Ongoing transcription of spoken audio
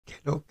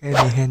Lo que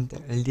mi gente,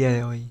 el día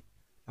de hoy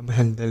vamos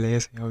al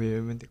DLS,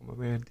 obviamente, como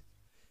ven.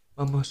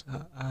 Vamos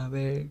a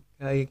ver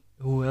que hay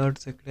jugador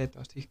secreto,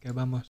 así que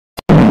vamos.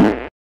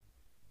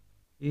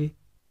 Y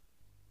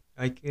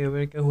hay que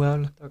ver qué jugador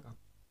nos toca.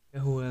 ¿Qué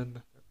jugador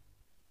nos toca?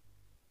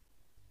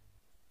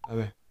 A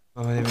ver,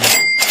 vamos a adivinar.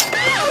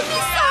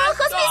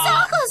 ¡Mis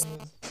ojos!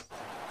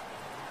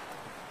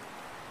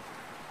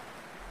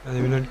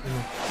 Adivinar quién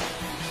es.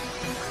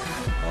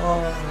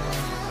 Oh,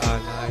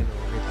 ay, no,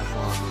 qué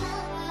cajón.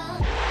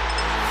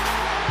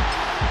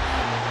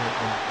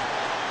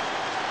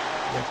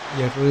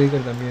 Y el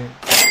Rudiger también.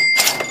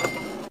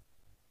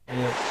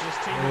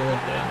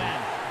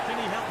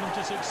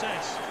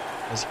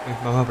 Así que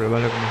vamos a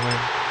probarlo como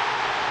juega.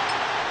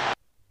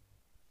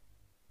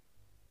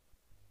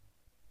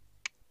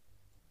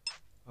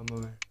 Vamos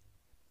a ver.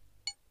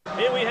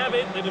 Here we have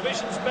it, the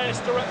division's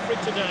best are up for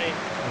it today,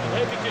 and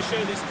hoping to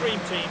show this dream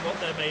team what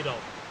they're made of.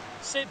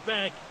 Sit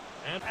back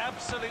and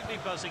absolutely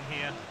buzzing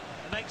here.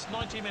 The next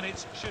 90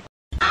 minutes should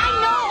 ¡Ay,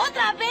 no!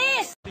 ¡Otra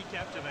vez! be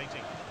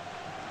captivating.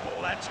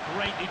 Oh, that's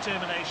great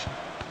determination.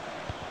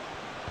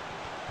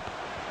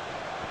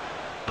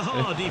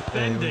 Oh,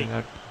 defending.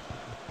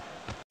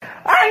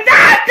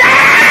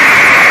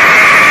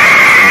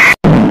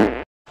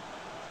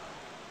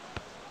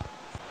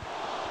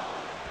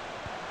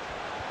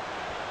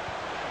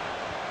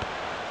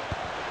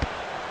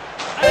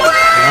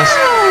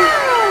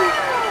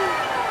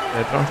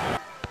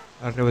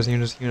 Arriba,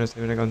 señores, se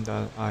viene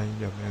contado. Ay,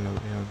 Dios mío, lo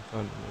veo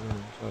solo.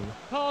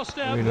 Passed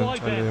Lo out veo wide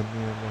solo, then. Dios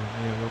mío,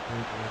 lo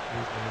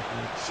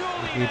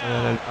Surely quito,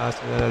 dale now. el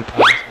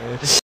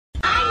pase.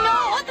 ¡Ay, no!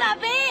 ¡Otra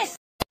vez!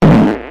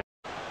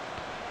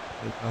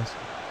 El pase.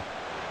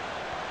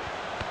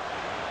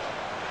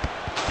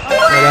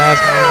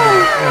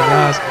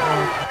 Golazo.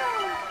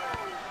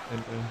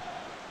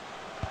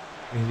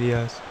 Mis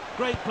días.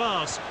 Great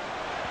pass.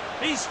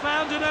 He's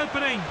found an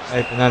opening.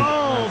 Hay penal.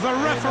 Oh, the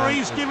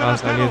referee's given a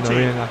saliendo penalty.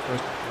 bien las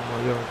cosas como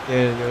yo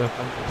quiero, yo los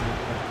falta.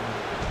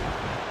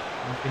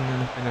 En fin,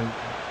 no es penal.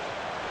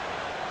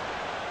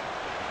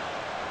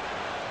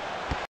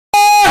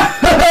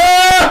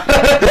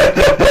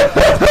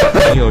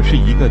 又是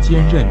一个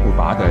坚韧不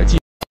拔的进。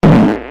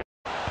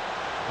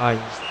 Ay,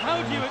 How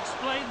do you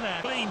explain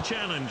that? Clean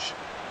challenge.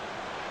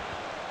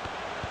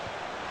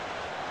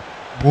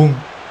 boom.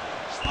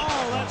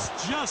 Oh, that's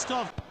just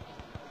off.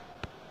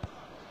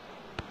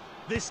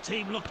 This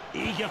team look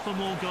eager for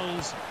more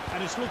goals,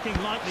 and it's looking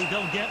likely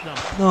they'll get them.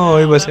 No,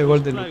 iba a ser That gol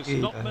was de close,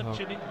 Luquita. not No. much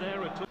in it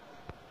there at all.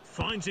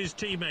 Finds his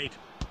teammate.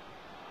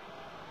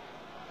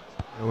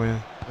 Qué bueno,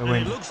 qué And it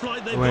bueno. looks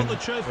like they've bueno, got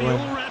the trophy bueno.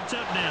 all wrapped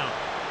up now.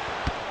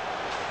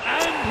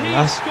 And he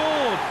Golazo.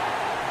 scored.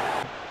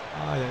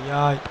 Ay.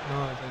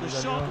 No, The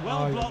se shot salió.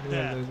 well Ay, blocked Dios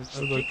there. mío, se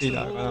He salvó kicks the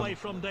tira, ball caramba. away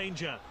from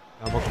danger.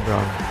 Tampoco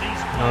bravo.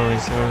 These No,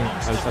 players hicieron are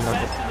amongst alzar the la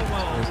best in the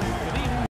world, copa. but even